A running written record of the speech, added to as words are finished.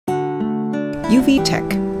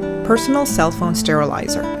Uvtec, Personal Cell Phone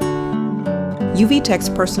Sterilizer. Uvtec's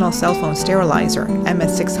Personal Cell Phone Sterilizer,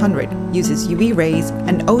 MS600, uses UV rays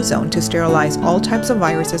and ozone to sterilize all types of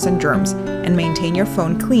viruses and germs and maintain your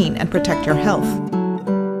phone clean and protect your health.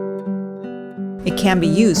 It can be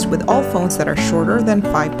used with all phones that are shorter than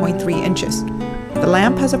 5.3 inches. The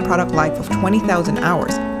lamp has a product life of 20,000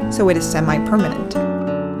 hours, so it is semi-permanent.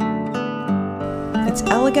 Its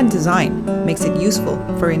elegant design makes it useful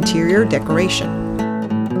for interior decoration.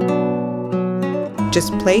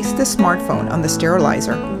 Just place the smartphone on the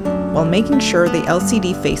sterilizer while making sure the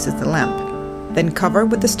LCD faces the lamp, then cover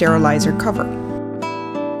with the sterilizer cover.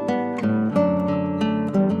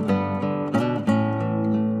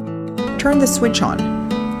 Turn the switch on.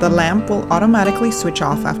 The lamp will automatically switch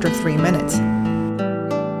off after 3 minutes.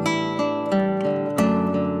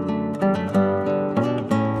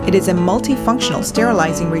 It is a multifunctional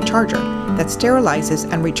sterilizing recharger that sterilizes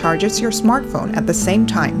and recharges your smartphone at the same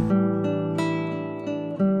time.